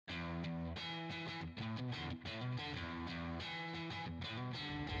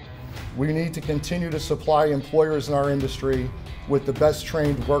we need to continue to supply employers in our industry with the best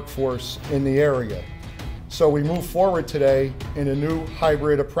trained workforce in the area. So we move forward today in a new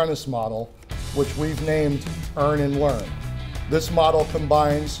hybrid apprentice model, which we've named Earn and Learn. This model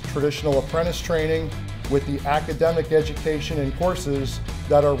combines traditional apprentice training with the academic education and courses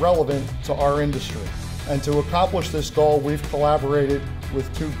that are relevant to our industry. And to accomplish this goal, we've collaborated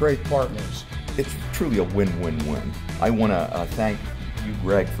with two great partners. It's truly a win-win-win. I want to thank you,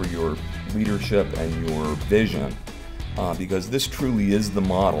 Greg, for your leadership and your vision, because this truly is the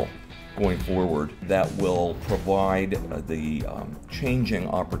model going forward that will provide the changing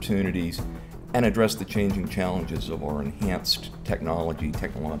opportunities and address the changing challenges of our enhanced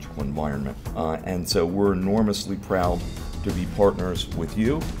technological environment. And so we're enormously proud to be partners with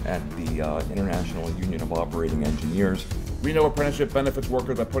you at the International Union of Operating Engineers. We know apprenticeship benefits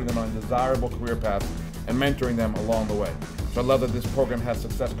workers by putting them on a desirable career path and mentoring them along the way. So I love that this program has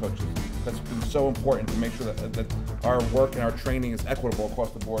success coaches. That's been so important to make sure that our work and our training is equitable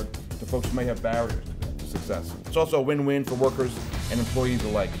across the board to folks who may have barriers to success. It's also a win-win for workers and employees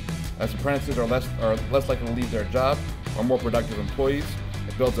alike. As apprentices are less likely to leave their job or more productive employees,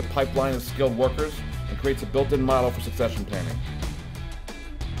 it builds a pipeline of skilled workers and creates a built-in model for succession planning.